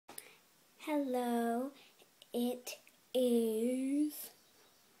Hello, it is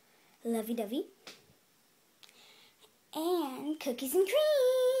Lovey-Dovey and Cookies and Cream.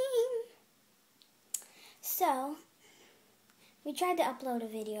 So, we tried to upload a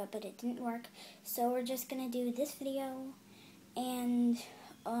video, but it didn't work. So we're just going to do this video. And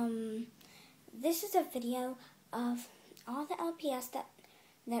this is a video of all the LPS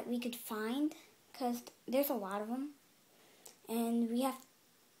that we could find, because there's a lot of them.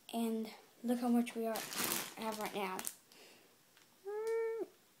 And look how much we have right now.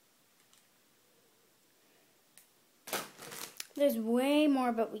 There's way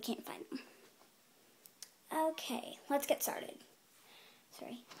more, but we can't find them. Okay, let's get started.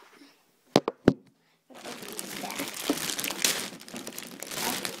 Sorry. Let's open this stack.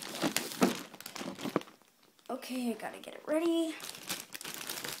 Okay, I gotta get it ready.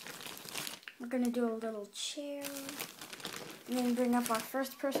 We're gonna do a little chair. And then bring up our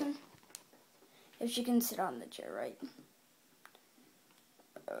first person. If she can sit on the chair, right?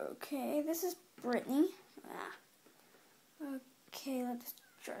 Okay, this is Brittany. Okay, let's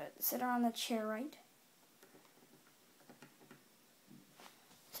try to sit her on the chair, right?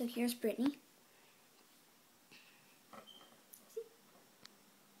 So here's Brittany.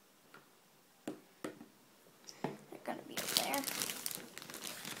 They're gonna be over there.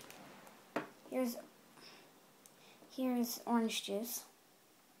 Here's orange juice.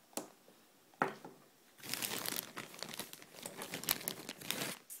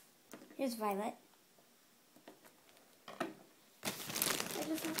 Here's Violet. I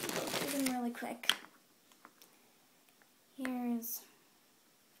just have to go through them really quick. Here's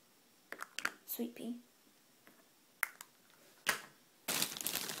Sweet Pea.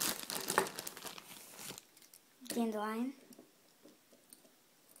 Dandelion.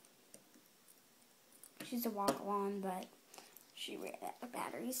 She's a walk-along, but she ran out of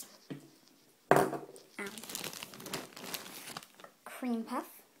batteries. Ow. Cream Puff.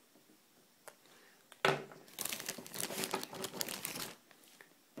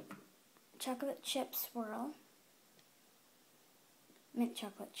 Chocolate chip swirl. Mint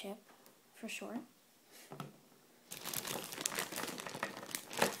chocolate chip, for sure.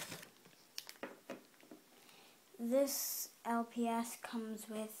 This LPS comes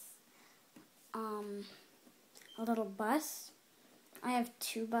with a little bus. I have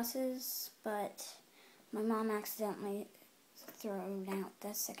 2 buses, but my mom accidentally threw out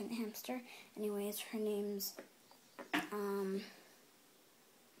the second hamster. Anyways, her name's come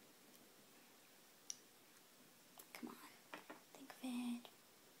on, think of it.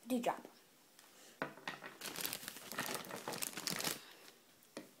 Dewdrop.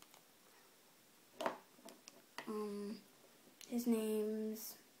 His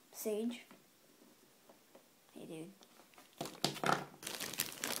name's Sage. Hey, dude.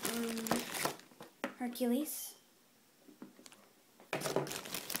 Hercules.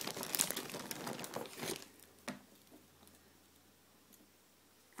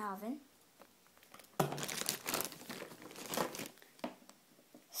 Alvin.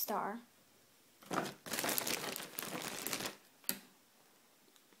 Star.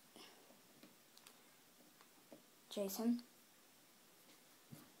 Jason.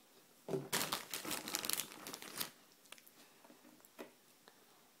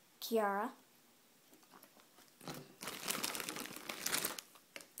 Kiara.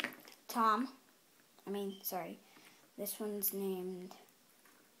 Tom. This one's named...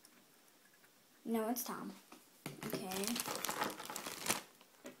 No, it's Tom. Okay.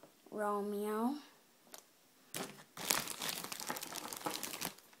 Romeo.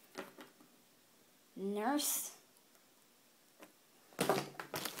 Nurse.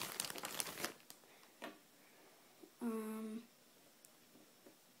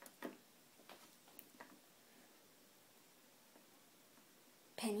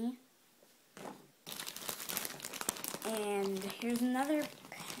 Penny. And here's another.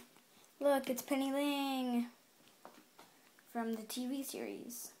 Look, it's Penny Ling from the TV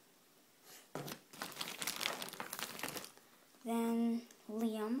series. Then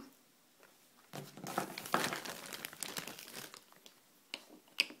Liam.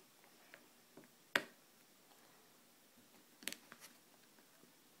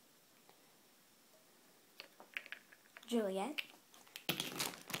 Juliet.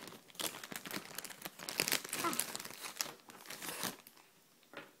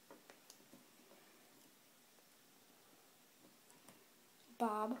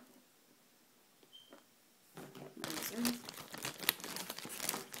 Bob.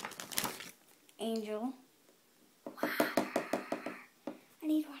 Angel. Water. I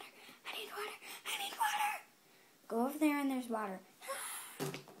need water. I need water. I need water. Go over there and there's water.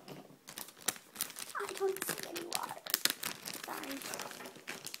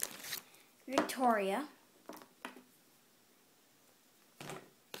 Victoria,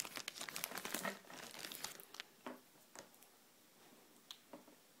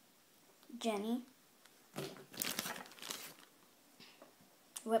 Jenny,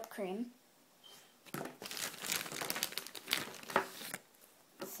 whipped cream,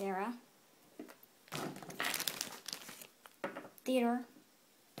 Sarah, Theodore,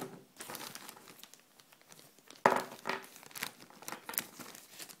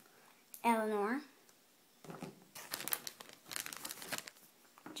 Eleanor,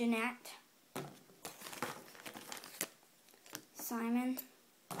 Jeanette, Simon,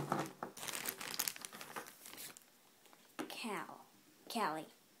 Callie.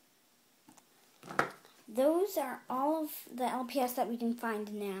 Those are all of the LPS that we can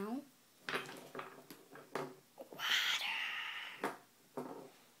find now. Water.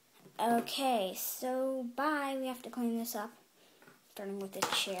 Okay, so bye. We have to clean this up, starting with this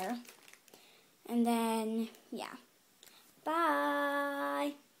chair. And then, yeah.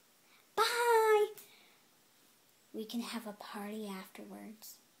 Bye. Bye. We can have a party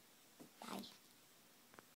afterwards. Bye.